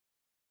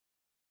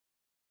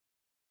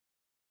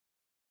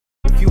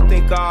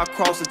think I'll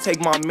cross and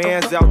take my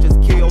mans out.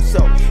 Just kill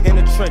yourself in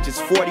the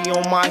trenches. 40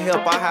 on my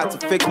hip, I had to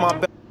fix my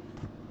back.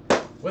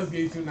 What's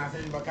good, YouTube? Not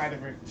saying about kind of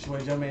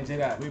different. Your man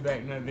J. We back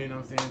in another video,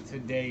 I'm saying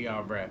today,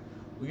 y'all, bruh.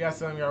 We got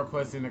some of y'all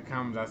requests in the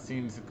comments. I've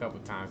seen this a couple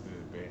times this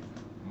bit.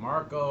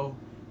 Marco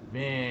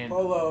Van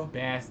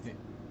Basten.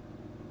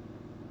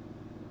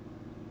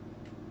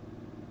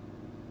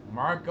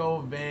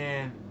 Marco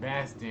Van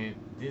Basten.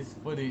 This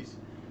footage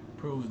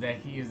proves that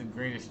he is the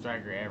greatest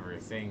striker ever.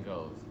 Saying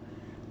goes.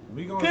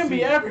 We gonna Couldn't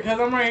be ever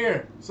because I'm right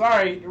here.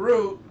 Sorry,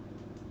 rude.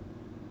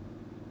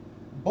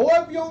 Boy,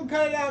 if you don't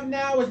cut it out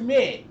now, it's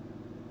mid.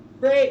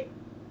 Right?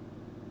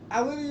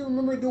 I literally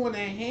remember doing a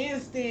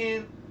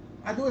handstand.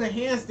 I doing a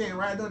handstand,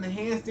 right? Doing the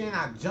handstand,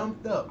 I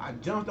jumped up. I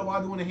jumped up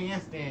while doing the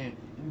handstand,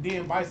 and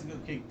then bicycle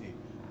kicked it.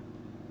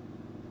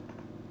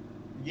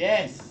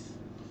 Yes.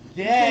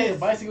 Yes.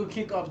 Bicycle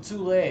kick off 2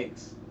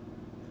 legs.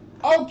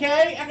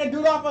 Okay, I can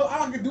do it off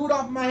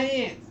of my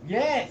hands.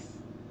 Yes.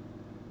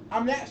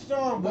 I'm that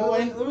strong,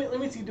 boy. Let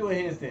me see you do a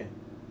handstand.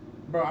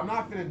 Bro, I'm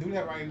not finna do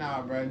that right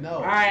now, bro. No.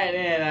 Alright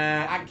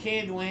then, I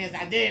can't do a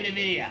handstand. I did in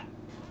the video.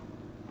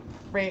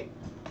 Freak.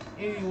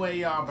 Anyway,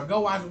 y'all, but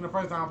go watch it the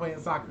first time I'm playing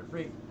soccer.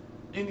 Freak.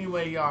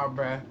 Anyway, y'all,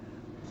 bruh.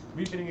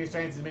 We finna get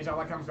straight into. Make sure y'all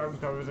like, comment,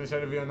 subscribe, and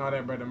share the video and all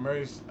that, bruh.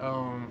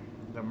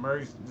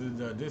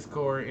 The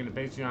Discord and the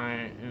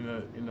Patreon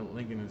in the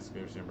link in the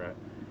description, bruh.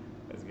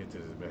 Let's get to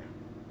this, bruh.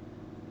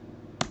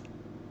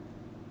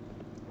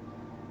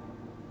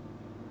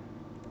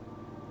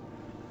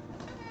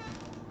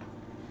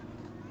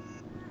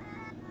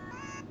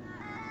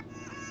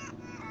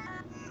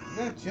 Is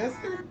that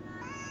Chester?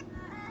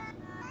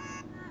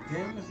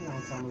 damn, this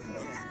long time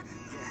ago.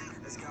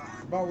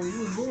 About when you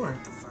was born.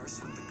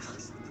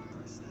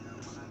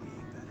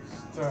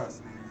 Stop.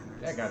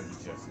 That gotta be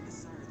Chester.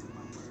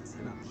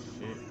 Oh,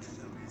 shit.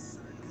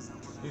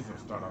 He's gonna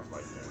start off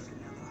like that.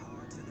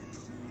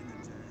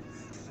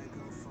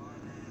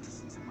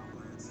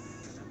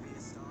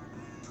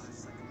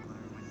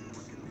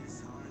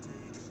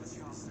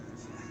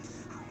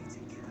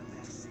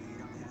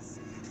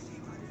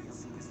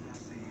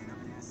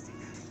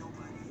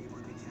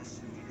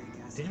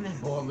 Damn,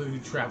 that ball literally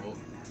traveled.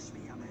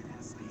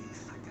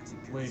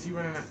 Wait, is he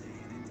running out? I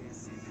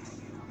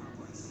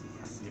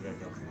see that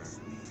go from there.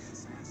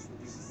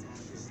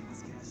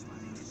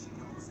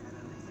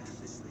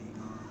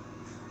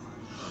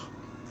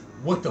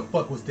 What the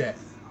fuck was that?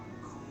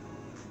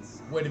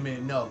 Wait a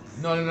minute, no.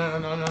 No.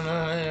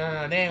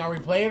 They ain't gonna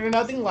replay it or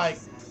nothing? Like,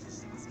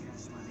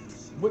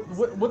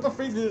 what the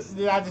freak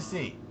did I just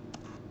see?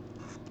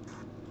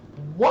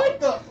 What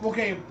the?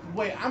 Okay,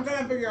 wait. I'm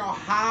trying to figure out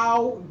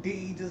how did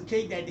he just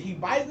kick that? Did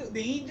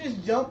he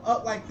just jump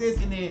up like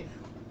this and then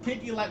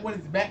kick it like with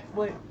his back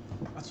foot?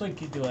 I swear he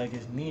kicked it like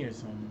his knee or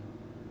something.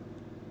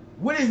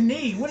 With his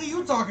knee? What are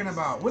you talking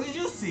about? What did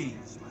you see?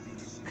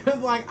 Cause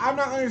like I'm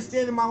not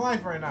understanding my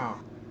life right now.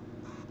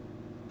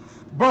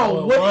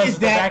 Bro, what is that?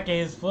 The back of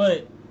his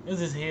foot. It was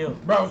his heel.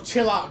 Bro,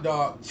 chill out,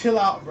 dog. Chill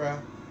out, bro.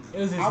 It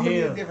was his I'm heel.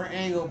 gonna get a different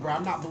angle, bro.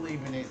 I'm not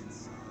believing it.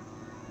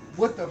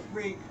 What the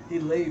freak? He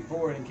laid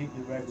forward and kicked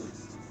it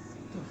backwards.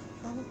 What the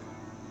fuck?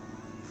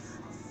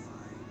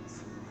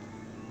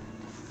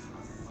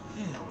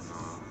 Hell no.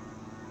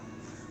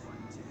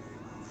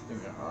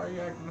 Nigga, are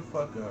you acting the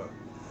fuck up?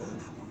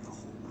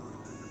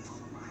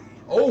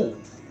 Oh!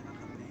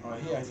 Oh,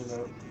 he acted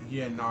up.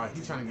 Yeah, nah, he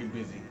trying to get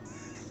busy.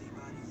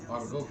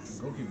 Oh, the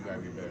goalkeeper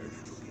gotta get better.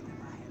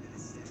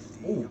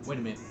 Oh, wait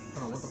a minute.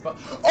 Hold on, what the fuck?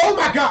 Oh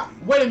my god!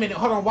 Wait a minute,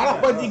 hold on. Why the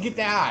fuck did he get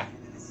that eye?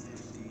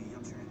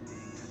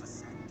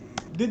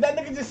 Did that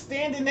nigga just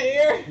stand in the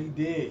air? He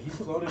did. He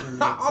floated in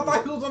the air. I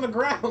thought he was on the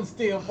ground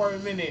still for a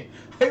minute.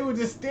 He was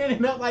just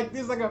standing up like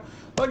this, like a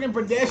fucking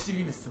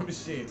pedestrian or some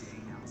shit.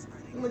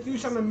 Like you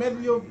was trying to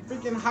measure your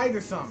freaking height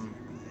or something.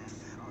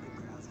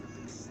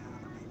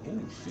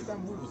 Oh shit, that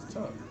move was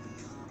tough.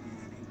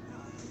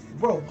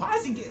 Bro, why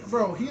is he getting...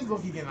 Bro, he's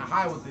looking getting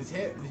high with his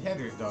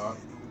headers, dog.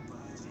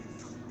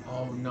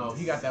 Oh, no.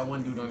 He got that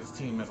one dude on his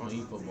team that's on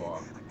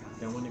eFootball.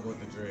 That one nigga with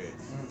the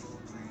dreads.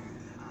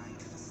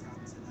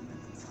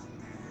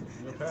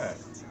 Good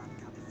pass.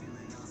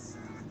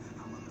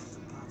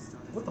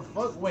 What the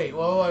fuck? Wait.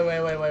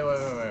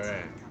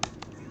 Wait.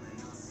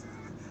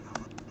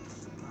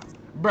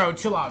 Bro,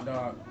 chill out,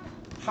 dog.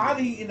 How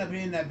did he end up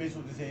in that bitch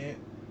with his head?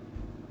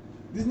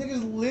 This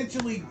nigga's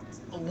literally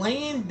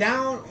laying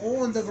down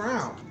on the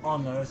ground. Oh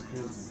no, that's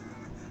crazy.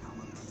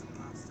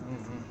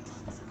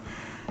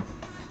 I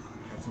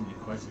have too many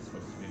questions for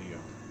this video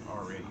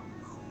already.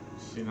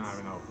 Shit not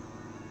even over.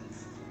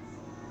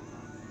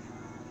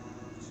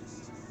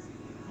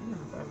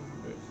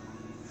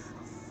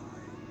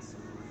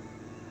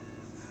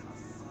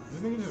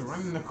 This nigga just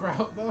running the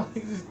crowd though. He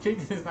just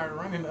kicked it and started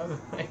running the other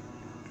way.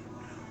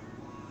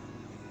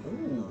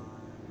 Ooh.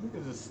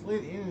 Nigga just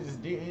slid in and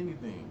just did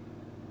anything.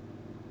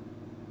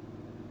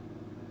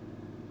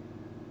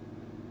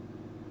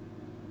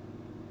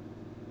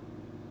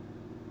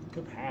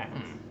 Good pass.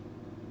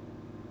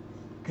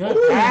 Good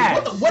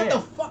pass. What the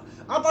fuck?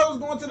 I thought it was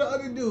going to the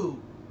other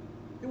dude.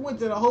 It went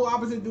to the whole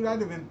opposite dude I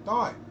didn't even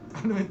thought.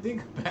 I didn't even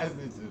think of passing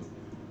it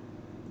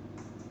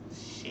to.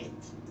 Shit.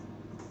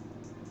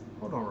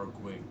 Hold on real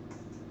quick.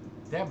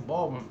 That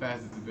ball went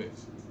fast as the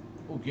bitch.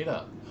 Oh, get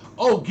up.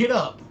 Oh, get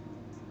up.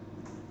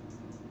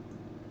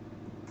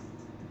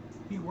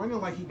 He running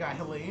like he got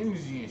hella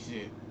energy and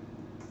shit.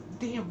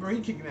 Damn, bro,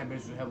 he kicking that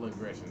bitch with hella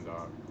aggression,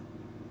 dog.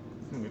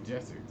 This nigga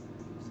Jester.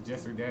 It's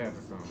Jester dad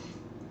or something.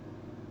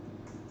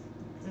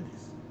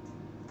 Goodness.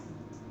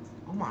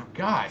 Oh my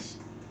gosh.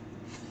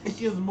 This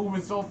shit's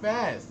moving so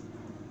fast.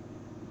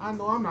 I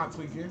know I'm not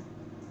tweaking.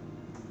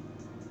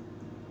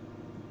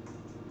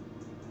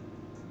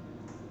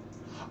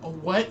 Oh,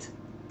 what?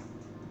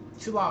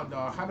 Chill out,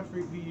 dog. How the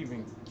freak do you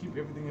even keep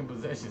everything in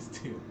possession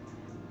still?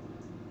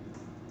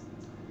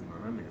 No,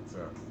 that nigga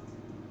tough.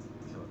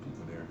 There's a lot of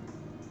people there.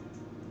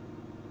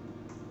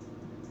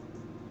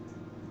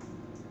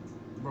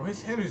 Bro,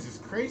 his head is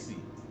just crazy.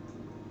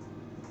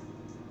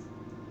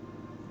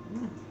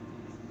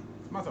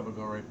 It's my type of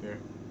goal right there.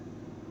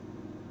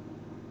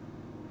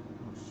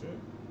 Oh, shit.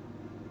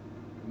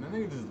 And that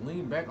nigga just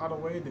leaned back all the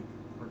way to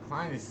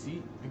recline his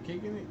seat and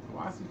kicking it?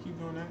 Why does he keep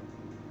doing that?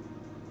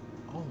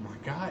 Oh my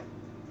god.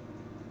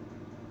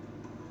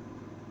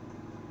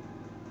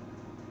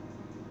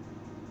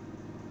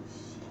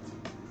 Shit.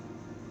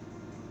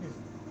 He's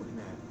doing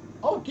that.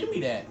 Oh, give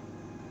me that.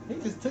 He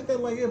just took that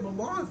like it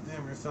belongs to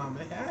him or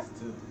something. It has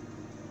to.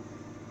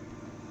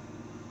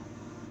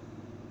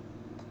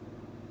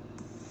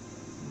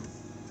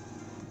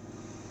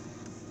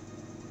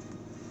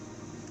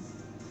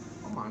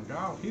 Oh my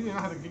god. He didn't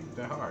know how to kick it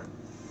that hard.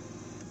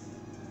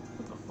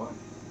 What the fuck?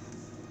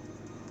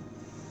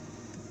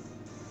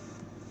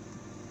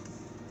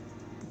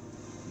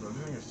 Bro,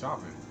 this nigga's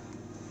shopping.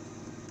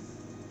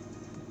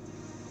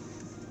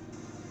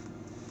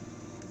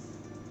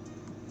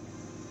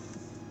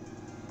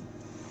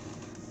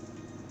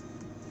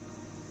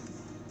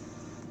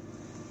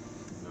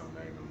 No,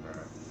 that ain't no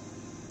bad.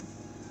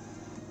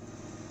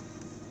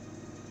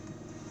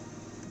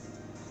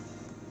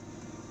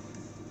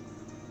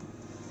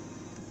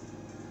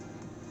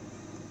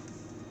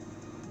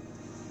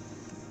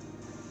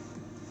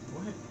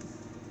 What?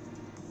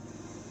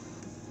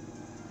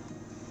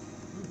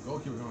 This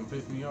goalkeeper gonna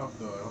piss me off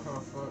though. What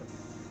the fuck?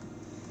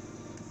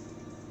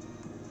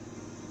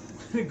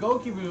 The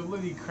goalkeeper is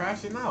literally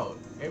crashing out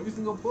every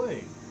single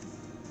play.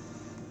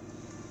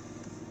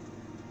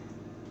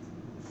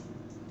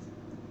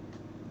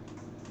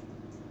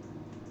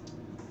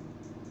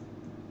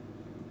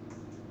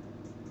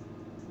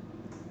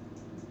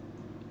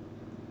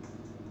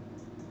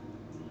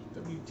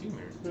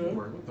 Teammates,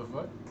 teamwork, what the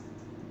fuck?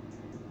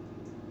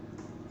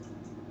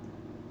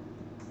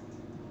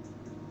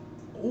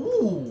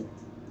 Ooh!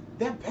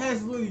 That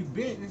pass literally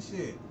bent and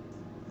shit.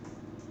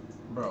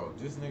 Bro,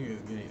 this nigga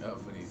is getting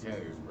up for these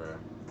headers, bro.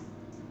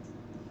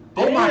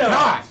 Damn. Oh my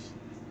gosh!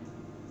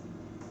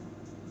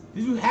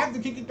 Did you have to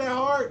kick it that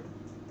hard?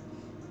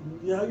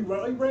 Yeah, you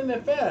running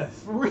that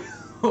fast? For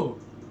real?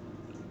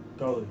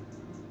 Goalie.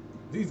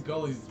 These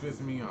goalies is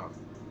pissing me off.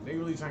 They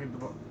really trying to get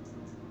the ball.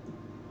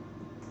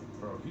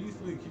 Bro, he's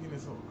really kicking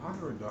this whole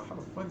awkward though. How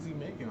the fuck is he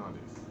making all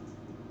this?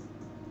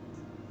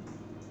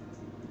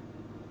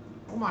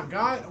 Oh my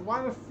god,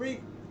 why the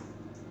freak?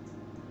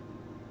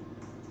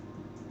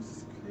 This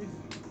is crazy.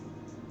 This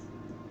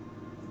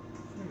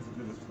nigga's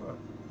good as fuck.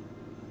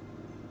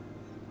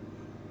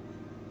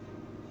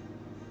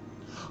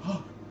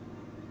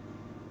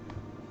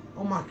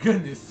 Oh my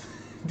goodness.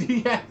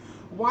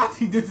 Why is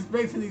he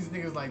disrespecting these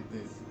niggas like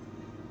this?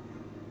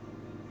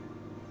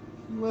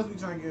 He must be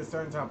trying to get a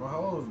certain type of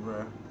hoes,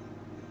 bruh.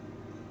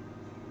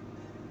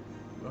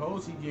 The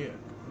hoes he get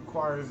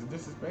requires to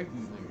disrespect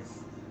these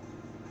niggas.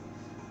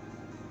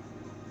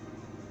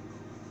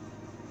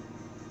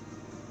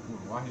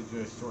 Why his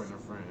dress short in the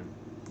frame?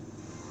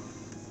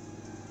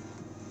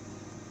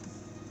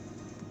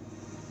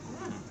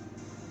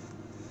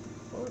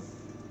 What?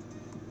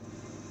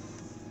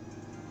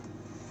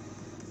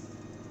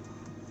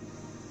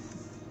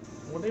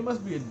 Well, they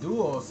must be a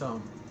duo or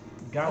something.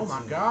 Oh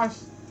my gosh.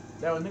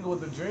 That was nigga with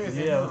the dreads.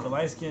 Yeah, with the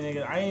light skinned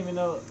nigga. I didn't even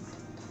know.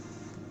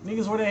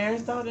 Niggas wore their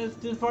hairstyle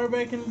this far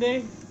back in the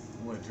day?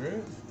 What,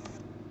 dreads?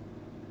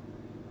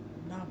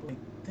 Not like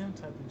them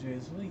type of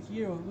dreads. What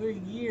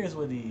years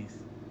were these?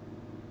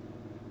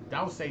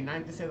 That would say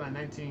it said like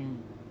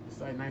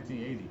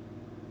 1980.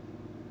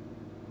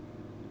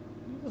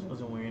 Niggas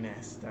wasn't wearing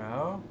that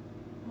style.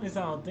 At least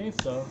I don't think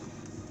so.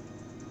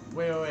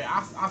 Wait.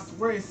 I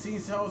swear it seen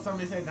something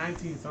that said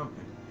 19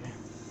 something.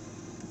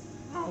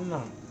 I don't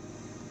know.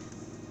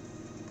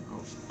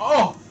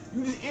 Oh!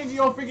 You just injured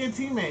your freaking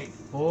teammate.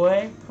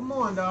 Boy. Come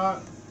on,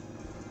 dog.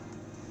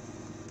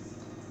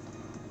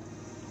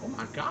 Oh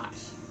my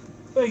gosh.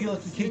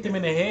 Look, he kicked him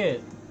in the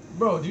head.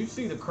 Bro, did you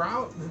see the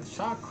crowd? The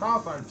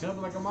crowd started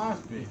jumping like a mosh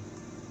pit.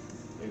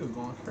 They was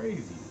going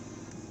crazy.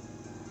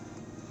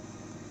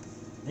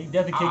 He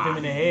definitely kicked him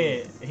in the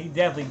head. He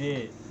definitely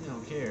did. He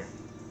don't care.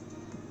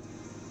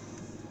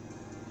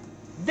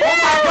 Damn! Oh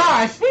my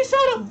gosh! He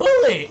shot a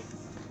bullet!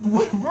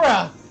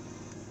 Bruh.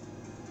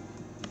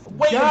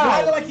 Wait, God.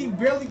 why look like he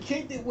barely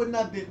kicked it with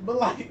nothing? But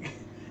like,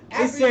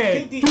 After said,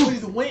 he kicked it, he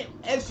just went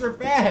extra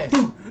fast.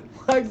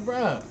 Like,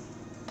 bruh.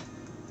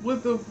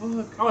 What the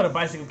fuck? I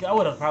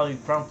would have probably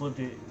front flipped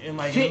it in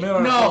like in the Shit, middle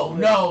of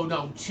the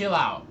no. Chill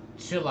out,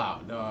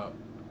 dog.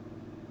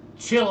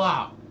 Chill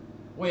out.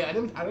 Wait, are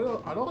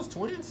those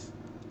twins?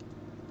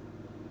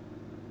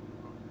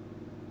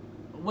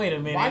 Wait a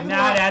minute.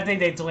 Nah, I think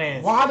they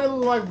twins. Why do they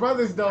look like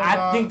brothers though?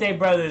 I think they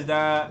brothers,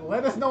 dog.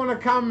 Let us know in the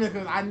comments,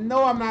 because I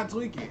know I'm not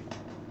tweaking.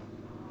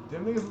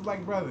 Them niggas look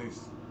like brothers.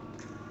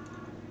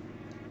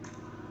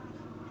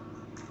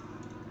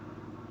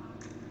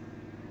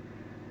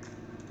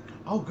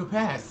 Oh, good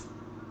pass.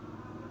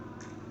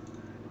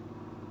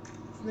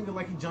 This nigga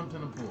like he jumped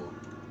in the pool.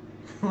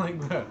 Like,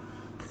 bro.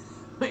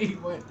 Wait,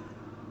 what?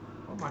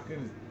 Oh my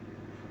goodness.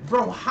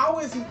 Bro, how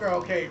is he, bro?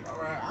 Okay,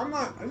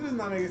 alright. This is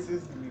not making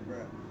sense to me,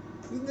 bro.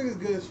 This nigga's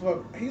good as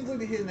fuck. He's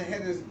literally hitting a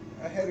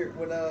header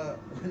with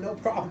no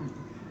problem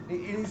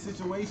in any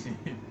situation.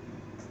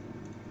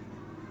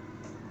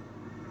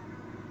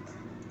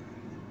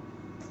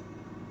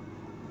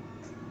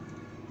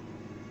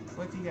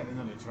 What, he got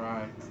another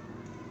try?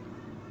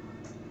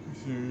 You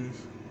serious?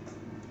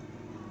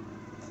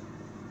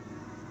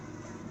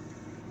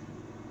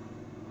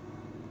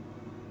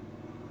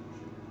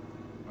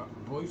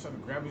 Boy, he's trying to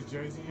grab his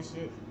jersey and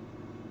shit.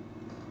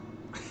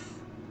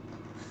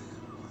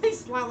 Why he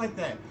slide like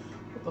that?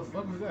 What the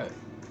fuck was that?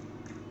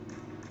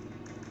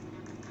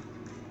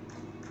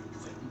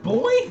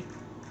 Boy!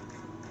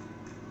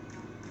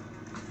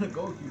 The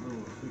goalkeeper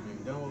was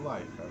freaking done with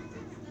life.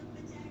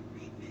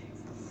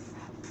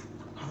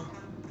 Huh?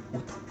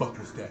 What the fuck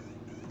was that?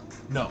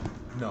 No.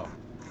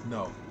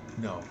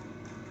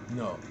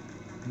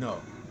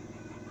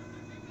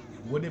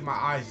 What did my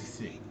eyes just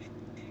see?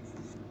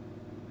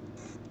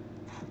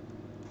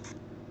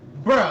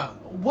 Bruh,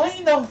 what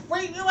in the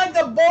freak? You like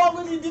the ball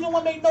really didn't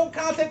want to make no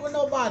contact with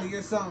nobody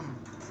or something.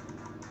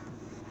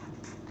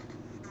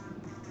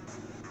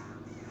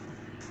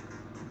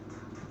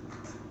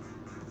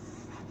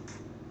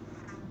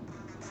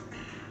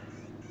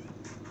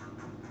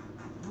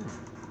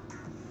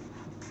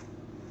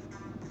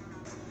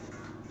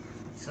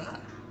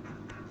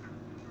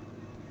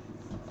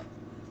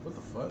 What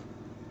the fuck?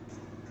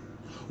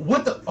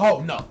 What the?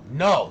 Oh, no.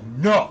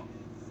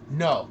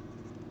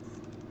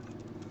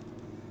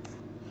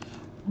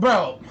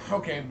 Bro,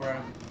 okay, bro.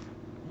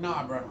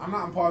 Nah, bro. I'm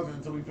not pausing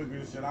until we figure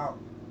this shit out.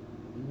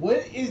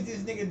 What is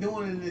this nigga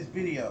doing in this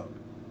video?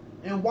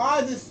 And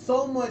why is there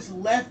so much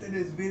left in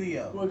this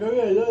video? Well, go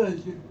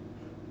ahead,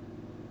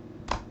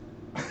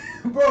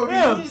 Bro,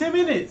 damn, 10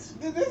 minutes.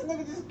 Did this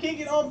nigga just kick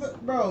it off the...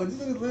 Bro, this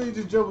nigga literally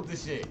just dribbled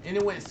this shit. And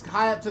it went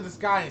high up to the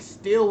sky and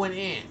still went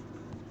in.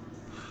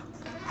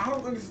 I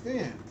don't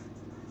understand.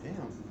 Damn.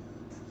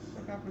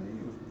 What happened to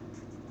you?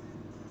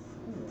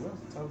 Ooh,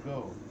 that's a tough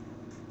goal.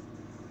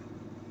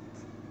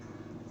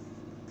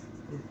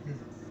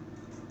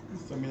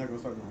 This is me not gonna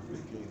start doing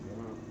free kicks, you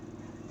know?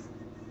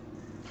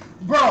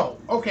 Bro,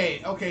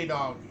 okay,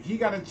 dog. He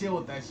gotta chill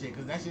with that shit,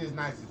 cause that shit is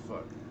nice as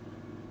fuck.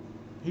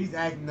 He's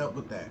acting up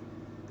with that.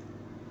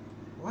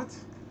 What?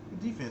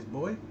 Good defense,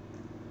 boy.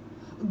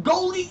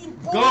 Goalie,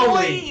 boy!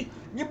 Goalie!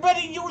 You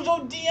better use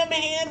your damn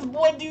hands,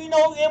 boy. Do you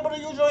know you're able to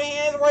use your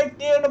hands right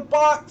there in the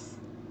box?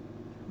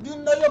 Do you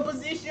know your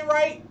position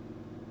right?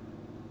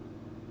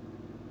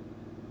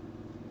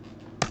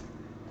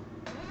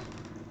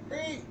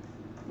 Hey.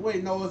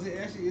 Wait, no, is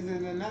it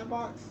in that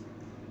box?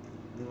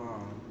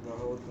 No, the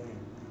whole thing.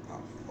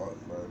 Oh, fuck,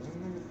 bro. This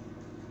nigga...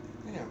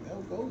 Damn,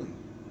 El goalie.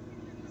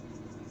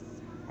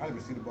 I didn't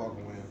even see the ball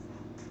go in.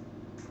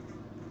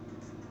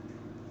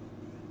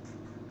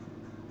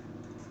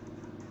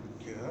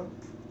 Get up.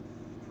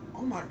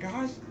 Oh my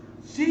gosh.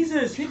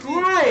 Jesus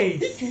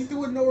Christ! He came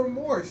through with no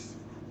remorse.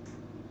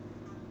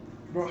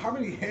 Bro, how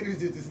many headers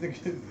did this nigga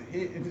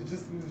hit in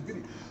just in this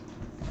video?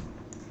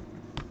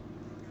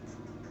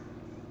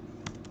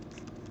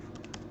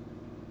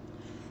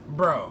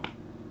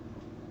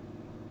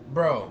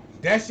 Bro,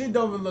 that shit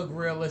don't even look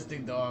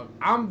realistic, dog.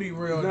 I'm be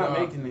real, He's not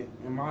dog. making it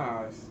in my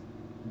eyes.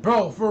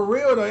 Bro, for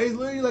real though, it's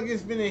literally like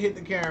it's finna hit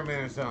the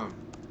cameraman or something.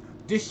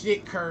 This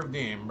shit curved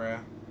in, bruh.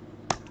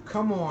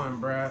 Come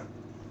on, bruh.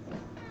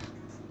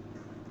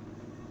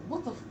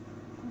 What the? Oh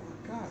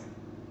my god.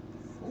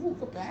 Ooh,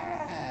 good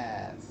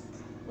pass.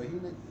 Wait,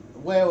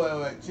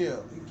 wait,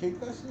 chill. He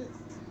kicked that shit?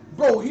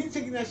 Bro, he's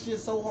taking that shit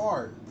so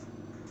hard.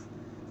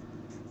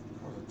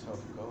 That was a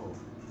tough goal.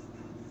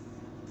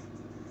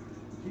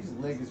 His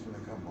leg is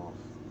finna come off.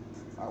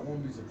 I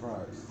won't be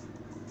surprised.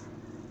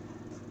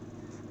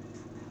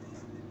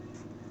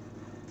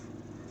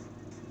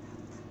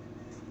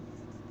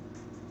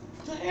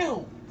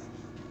 Damn!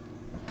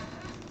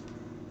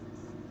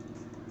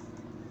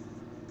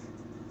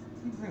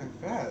 He ran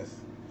fast.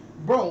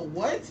 Bro,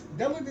 what?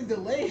 That was the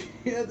delay.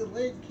 Yeah,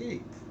 delayed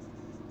kick.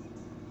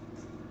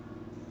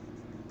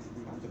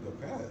 That's a good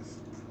pass.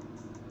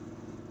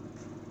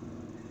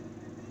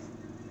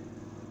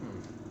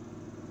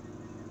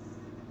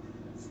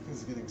 This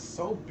is getting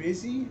so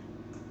busy.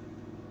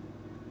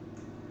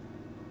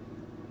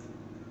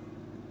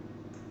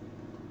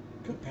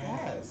 Good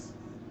pass.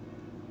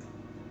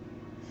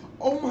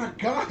 Oh my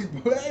god,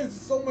 bro, that is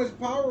so much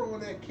power on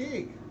that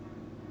kick.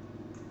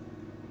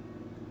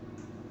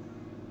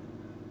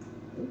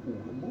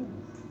 Ooh, move.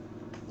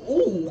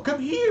 Ooh,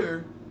 come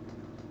here.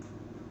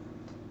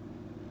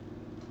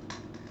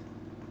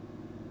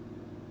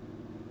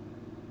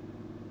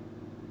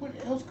 What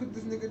else could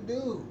this nigga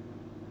do?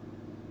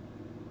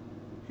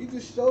 He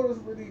just showed us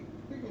really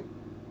freaking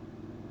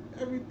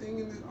everything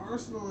in this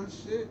arsenal and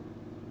shit.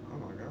 Oh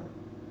my god.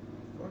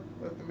 Fuck,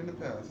 left him in the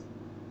past.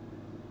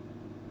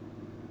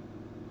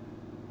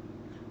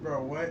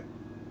 Bro, what?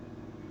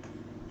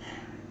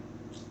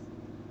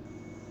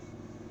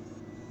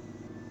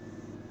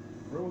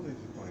 Where was they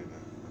just playing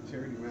that? A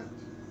charity match?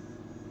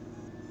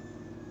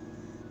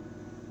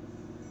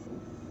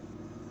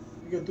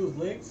 You gonna do his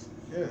legs?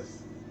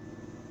 Yes.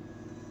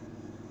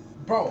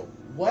 Bro,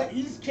 what?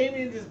 He just came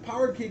in and just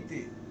power kicked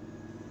it.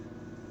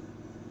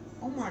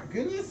 Oh my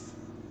goodness.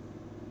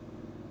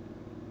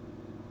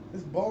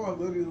 This ball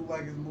literally looks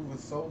like it's moving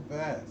so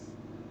fast.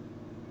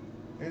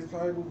 And it's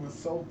probably moving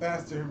so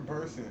faster in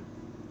person.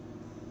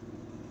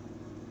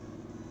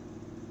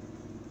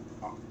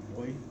 Oh,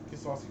 boy, get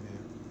saucy, man.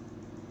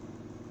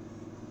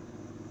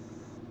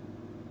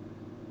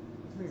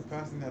 This nigga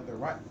passing that the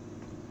right.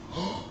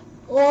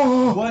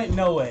 Oh! What?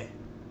 No way.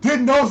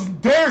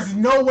 There's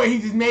no way he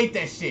just made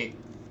that shit.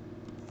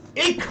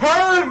 It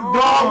curved, Oh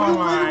dog.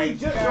 my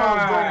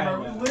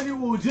God. We literally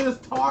were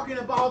just talking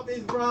about this,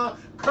 bro.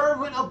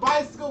 Curving a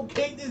bicycle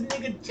kick. This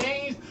nigga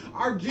changed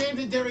our dreams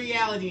into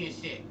reality and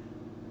shit.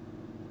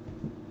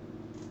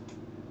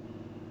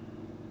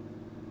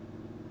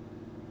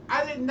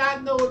 I did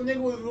not know a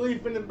nigga was really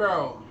finna,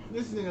 bro.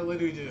 This nigga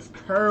literally just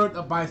curved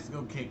a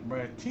bicycle kick,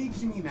 bro.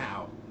 Teach me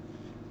now.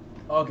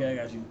 Okay, I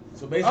got you.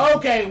 So basically,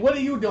 Okay, what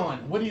are you doing?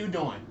 What are you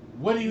doing?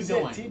 What are you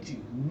doing? Teach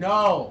you.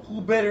 No.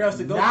 Who better else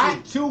to go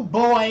Not to? you,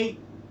 boy.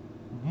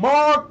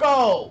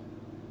 Marco.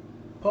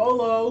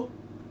 Polo.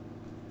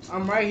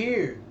 I'm right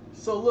here.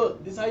 So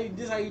look, this how you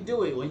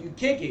do it. When you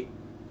kick it,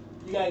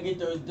 you gotta get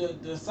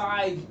the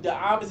side, the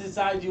opposite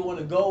side you want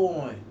to go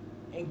on,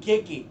 and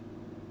kick it.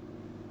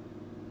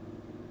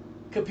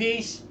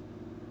 Capiche?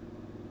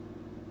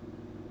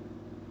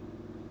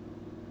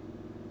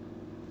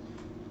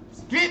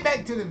 Get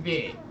back to the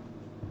vid.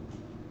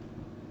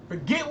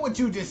 Forget what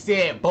you just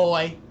said,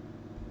 boy.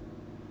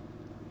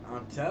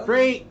 I'm telling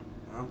Free. you.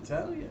 I'm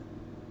telling you.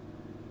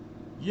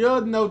 You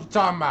don't know what you're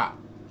talking about.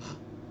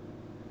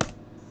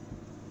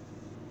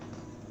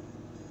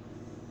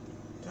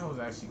 That was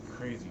actually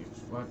crazy as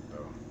fuck,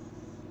 though.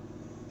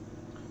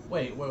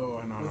 Wait, no.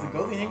 Was the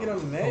goalie hanging on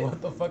the net? What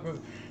the fuck was...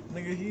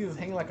 Nigga, he was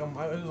hanging like he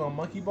was on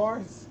monkey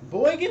bars?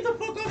 Boy, get the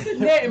fuck off the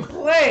net and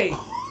play.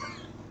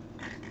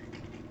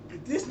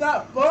 This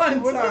not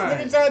fun What time.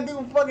 this nigga trying to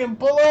do fucking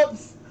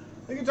pull-ups?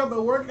 Nigga trying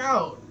to work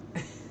out.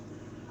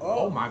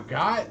 Oh, Oh my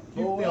god.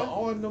 You Boy. feel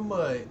all in the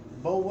mud.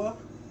 Boa.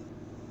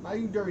 Now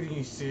you dirty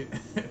and shit.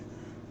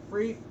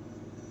 Freak.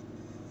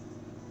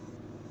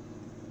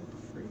 What the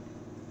freak?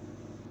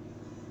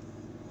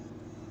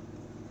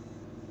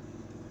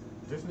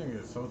 This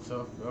nigga is so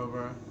tough though,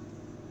 bro.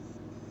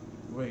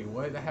 Wait,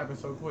 what? That happened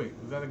so quick.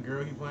 Was that a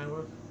girl he playing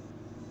with?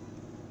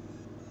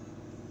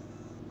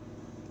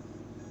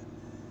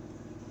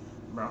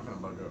 Bro, I'm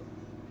finna bug up.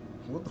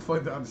 What the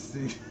fuck did I just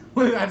see?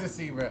 What did I just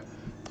see, bro?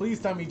 Please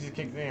tell me he just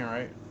kicked in,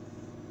 right?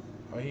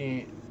 Oh, he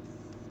ain't.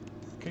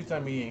 Please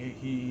tell me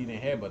he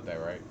didn't headbutt that,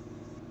 right?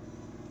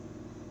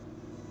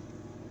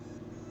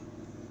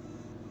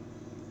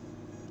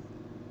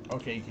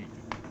 Okay, he kicked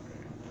it. Okay.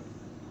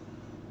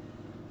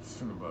 Just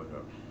finna bug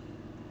up.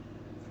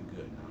 We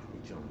good now. We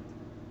chilling.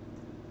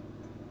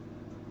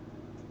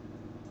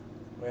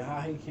 Wait, how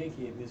he kick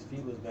it if his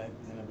feet was back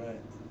in the back?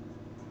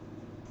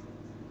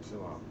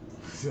 Chill out.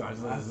 Chill out.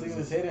 I seen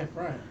his head in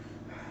front.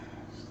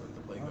 Just let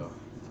the play go.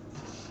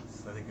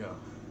 Just let it go.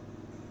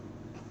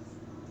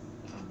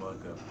 I'm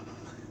bug up.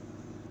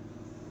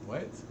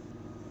 What?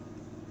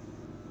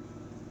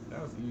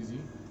 That was easy.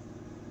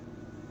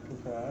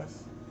 Good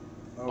pass.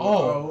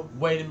 Oh,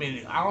 wait a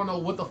minute. I don't know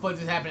what the fuck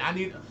just happened. I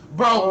need...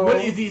 Bro, what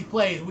is these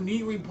plays? We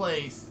need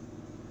replays.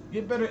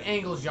 Get better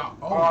angles, y'all.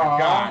 Oh, my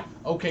God.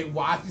 Okay,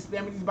 watch you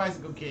spamming these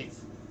bicycle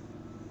kicks.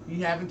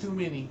 He having too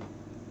many.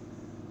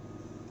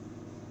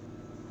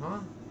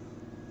 Huh?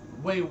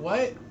 Wait,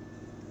 what?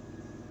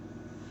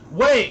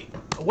 Wait.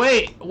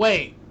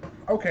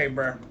 Okay,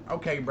 bro.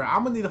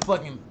 I'm gonna need a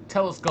fucking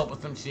telescope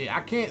or some shit.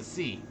 I can't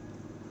see.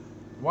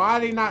 Why are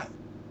they not...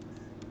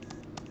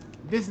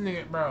 This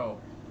nigga, bro.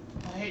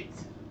 Wait.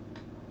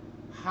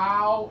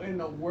 How in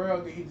the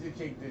world did he just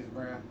kick this,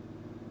 bro?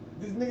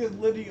 This nigga's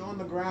literally on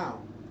the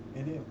ground.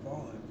 It didn't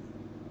fall.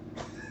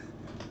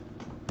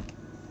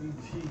 He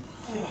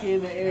kick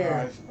in the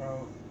air. Gosh,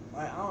 bro.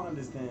 Like, I don't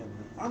understand,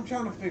 bro. I'm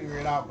trying to figure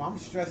it out, but I'm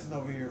stressing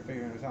over here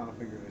trying to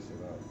figure this shit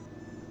out.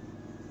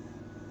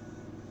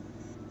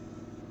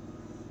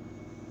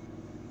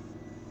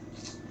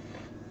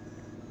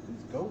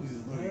 These goalies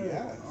is literally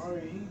ass.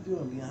 Alright, he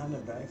doing behind the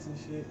backs and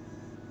shit.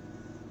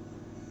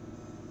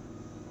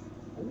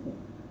 Ooh.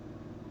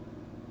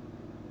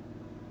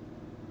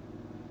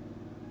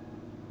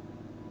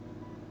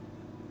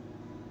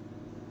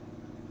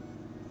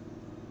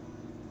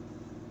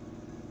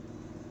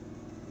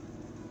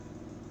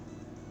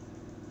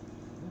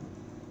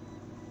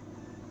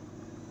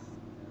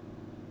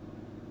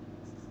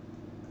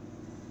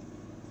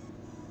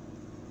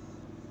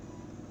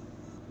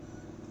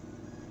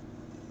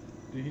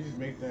 Did he just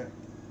make that?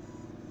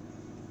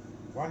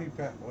 Why did he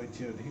pass? Wait,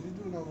 chill. Did he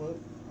just do it on look?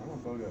 I'm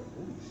gonna bug up.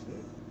 Ooh,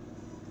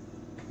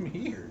 shit. Come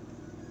here.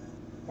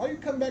 Why you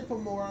come back for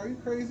more? Are you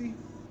crazy?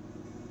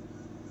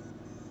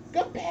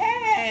 Good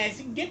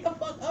pass! Get the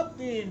fuck up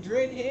then,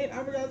 Dreadhead.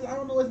 I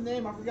don't know his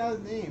name. I forgot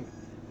his name.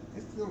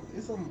 It's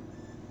some.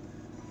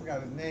 I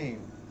forgot his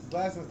name. His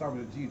last name starts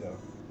with a G though.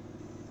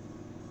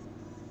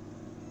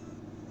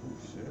 Oh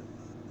shit.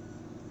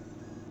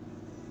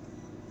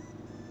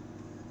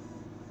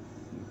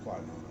 He was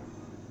plotting on that.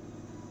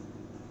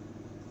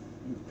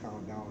 He was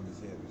counting down on his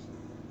head and shit.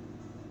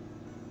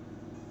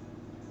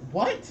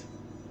 What?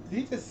 Did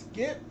he just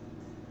skip?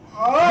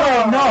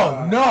 Oh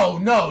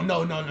No.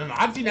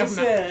 I've seen that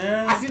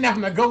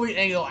from the goalie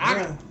angle.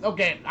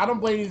 Okay, I don't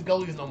blame these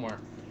goalies no more.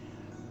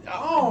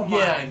 Oh my.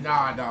 Yeah,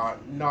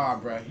 nah,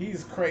 bro.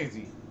 He's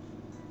crazy.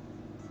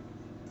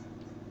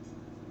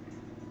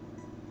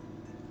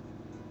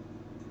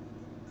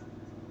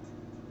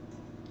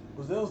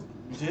 Was those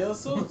jail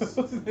suits?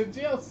 The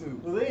jail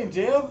suit. Was they in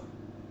jail?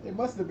 It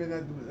must have been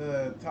at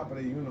the top of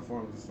their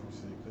uniforms or some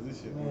shit. Cause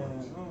this shit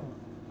orange.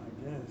 I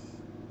guess.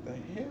 The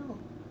hell?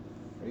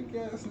 Freak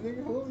ass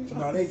nigga. Who was he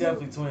No, they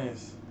definitely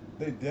twins.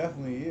 They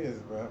definitely is,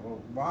 bro.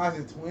 Well, why is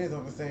it twins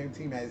on the same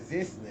team as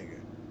this nigga?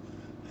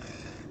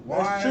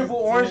 That's triple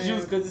orange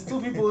juice because it's two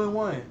people in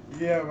one.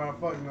 Yeah, man.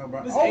 Fuck no,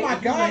 bro. Oh my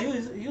god.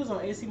 He was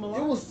on AC Milan.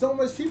 It was so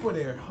much people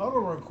there. Hold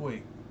on real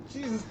quick.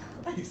 Jesus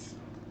Christ.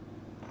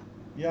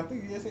 Yeah, I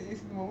think he said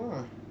AC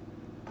Milan.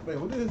 Wait,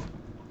 what is?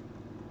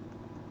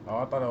 Oh,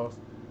 I thought it was.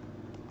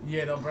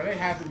 Yeah, though, bro. They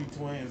have to be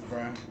twins,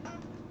 bro.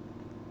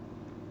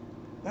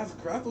 That's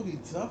crap. He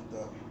tough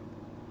though.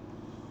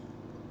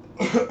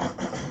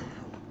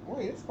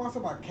 Wait, it's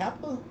sponsored by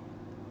Kappa?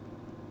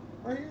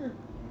 Right here?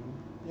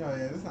 Mm-hmm. Yeah,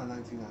 this is not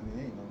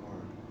 1998 no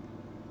more.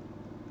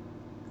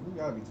 We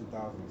gotta be 2000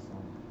 or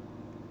something.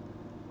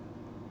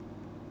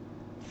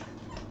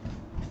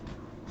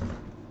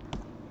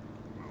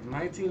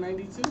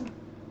 $1992.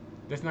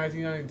 That's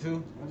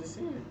 1992? I just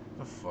seen it.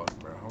 The fuck,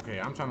 bro? Okay,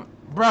 I'm trying to.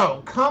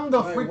 Bro, come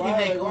the freaking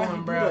heck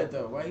on, bro. Why he do that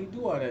though? Why he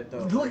do all that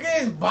though? Look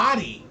at his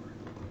body.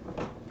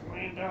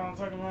 Ain't that what I'm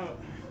talking about?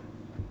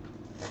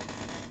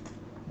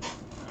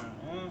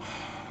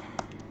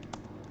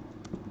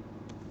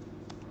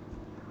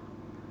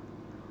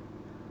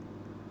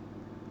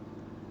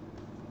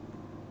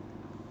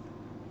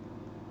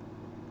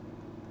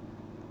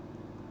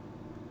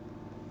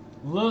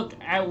 Look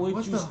at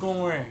what you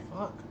scoring.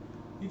 Fuck.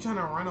 You trying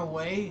to run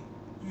away?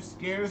 You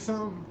scared or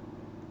something?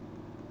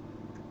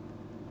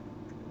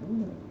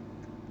 Ooh.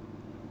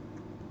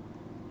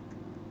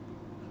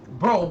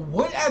 Bro,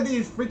 what are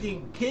these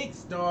freaking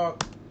kicks,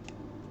 dog?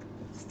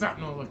 Stop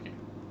no looking.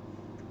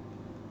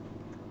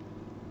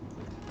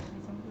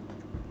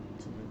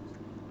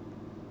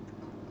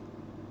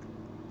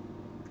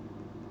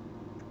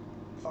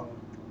 Oh,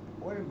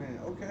 wait a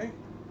minute, okay.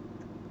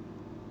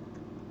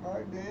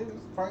 Alright then,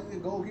 it's probably the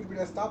goalkeeper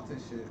that stopped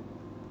this shit.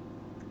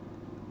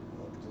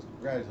 Well, just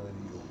congratulate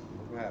you.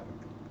 Look what happened.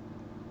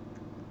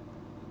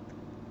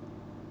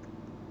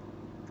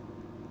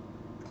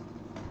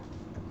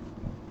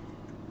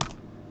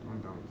 I'm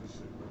done with this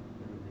shit, bro.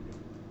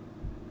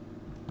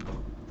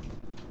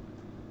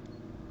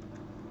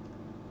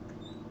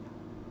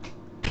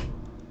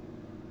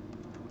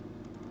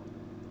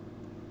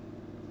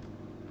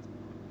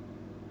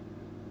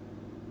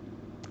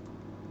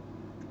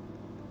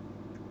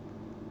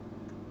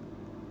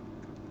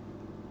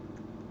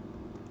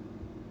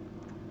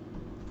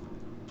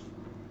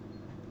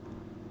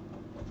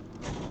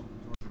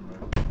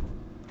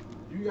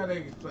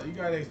 You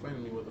gotta explain to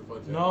me what the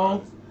fuck.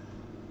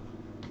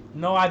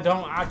 No, I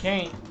don't. I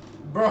can't.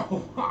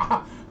 Bro,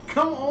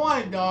 come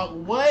on, dog.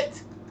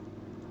 What?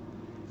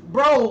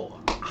 Bro,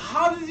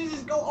 how does he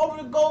just go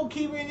over the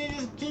goalkeeper and it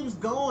just keeps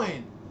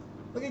going?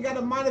 Like it got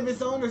a mind of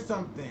its own or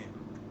something.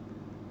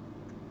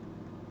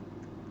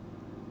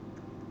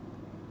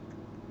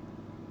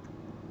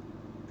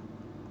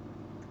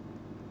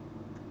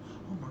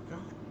 Oh my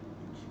god.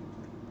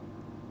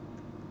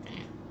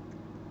 Damn.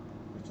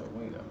 What's your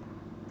weight up?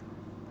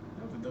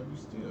 That was a W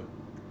still.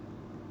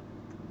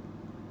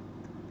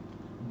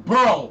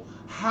 Bro,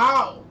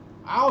 how?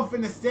 I was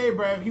finna say,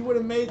 bro, if he would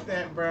have made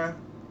that, bro.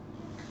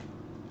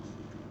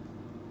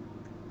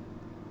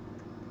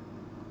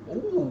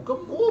 Ooh,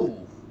 come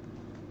on.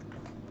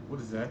 What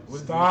is that?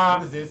 Stop.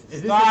 What is this?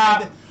 Is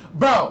Stop. this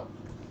bro,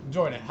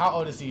 Jordan, how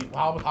old is he?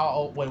 How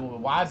old? Wait,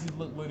 why does he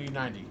look literally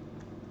 90?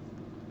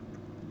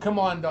 Come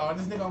on, dog.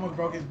 This nigga almost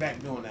broke his back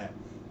doing that.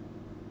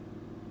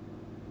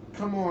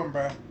 Come on,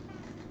 bro.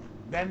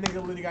 That nigga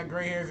literally got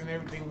gray hairs and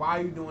everything. Why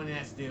are you doing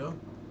that still?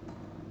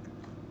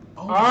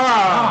 Oh my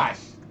gosh.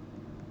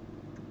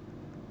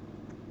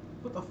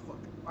 What the fuck?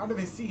 I didn't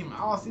even see him.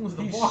 All I seen was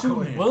the ball. He's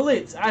shooting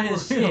bullets out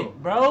his shit,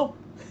 bro.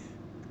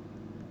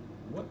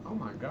 What? Oh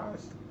my gosh.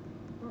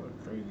 Bro,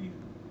 crazy.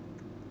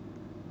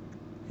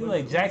 He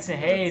like Jackson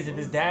Hayes if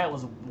his dad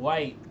was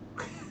white.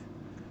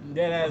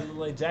 That ass look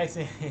like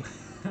Jackson Hayes.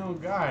 Oh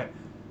god.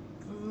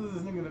 Is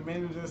this nigga the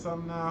manager or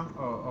something now?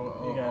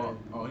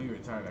 Oh, he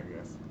retired, I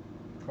guess.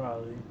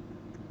 Probably.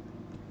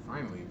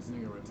 Finally, this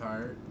nigga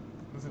retired.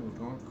 This nigga was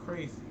going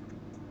crazy.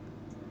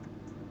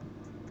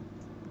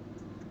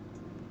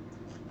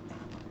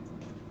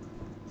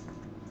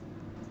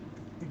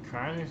 He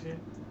crying and shit?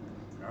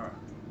 God.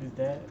 His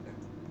dad?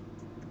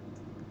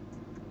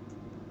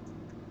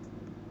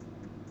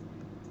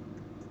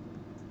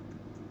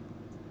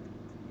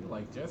 You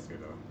like Jester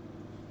though.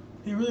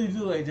 He really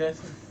do like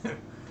Jester. It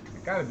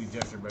gotta be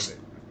Jester, brother.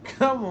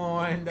 Come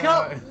on,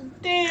 dog.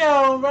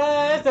 Damn, bro.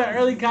 That's an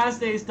early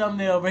Constage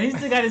thumbnail, bro. He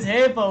still got his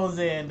headphones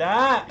in,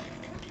 dog.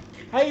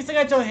 How you still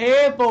got your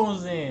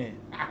headphones in?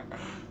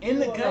 In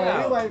the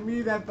cutout. You like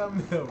me that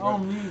thumbnail, bro.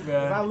 On me, bro.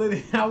 I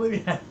literally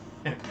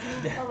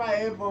have my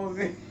headphones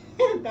in.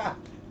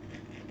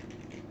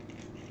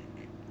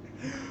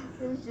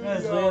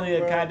 That's literally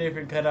a kind of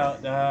different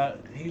cutout, dog.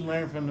 He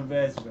learned from the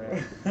best,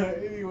 bro.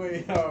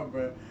 Anyway, y'all,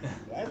 bro.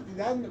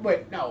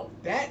 Wait, no.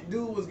 That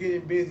dude was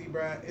getting busy,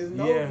 bro. There's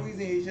no reason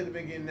he should have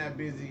been getting that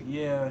busy.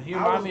 Yeah, he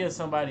reminded me of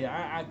somebody.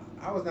 I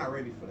was not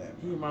ready for that.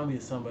 He reminded me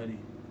of somebody.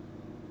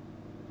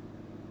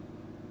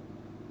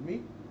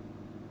 Me?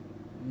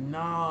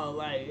 No,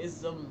 like, it's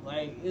some,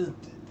 like,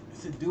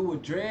 it's a dude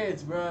with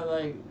dreads, bro.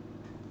 Like,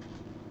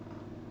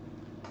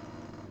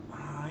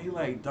 he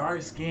like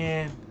dark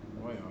skin.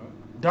 Wait,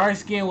 what? Dark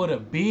skin with a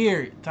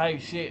beard type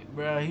shit,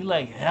 bro. He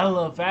like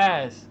hella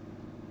fast.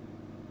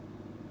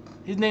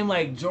 His name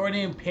like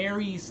Jordan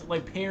Paris,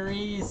 like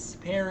Paris.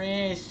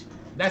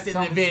 That's in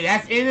the vid.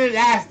 That's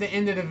the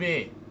end of the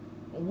vid.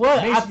 What?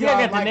 I think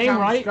I got the name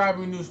right.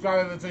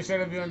 Subscribe to share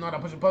the video, and all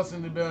that. Put your post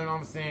in the bill, and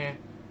I'm saying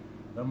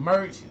the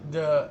merch,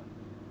 the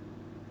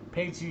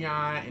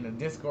Patreon, and the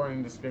Discord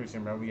in the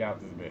description, bro. We out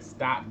this bit.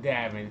 Stop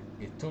dabbing.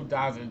 It's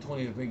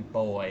 2020, the big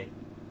boy.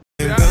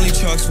 Belly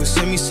trucks with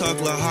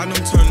semi-suck, La Harlem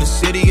turn the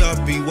city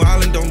up. Be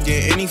wildin', don't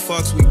get any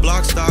fucks. We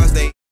block stars, they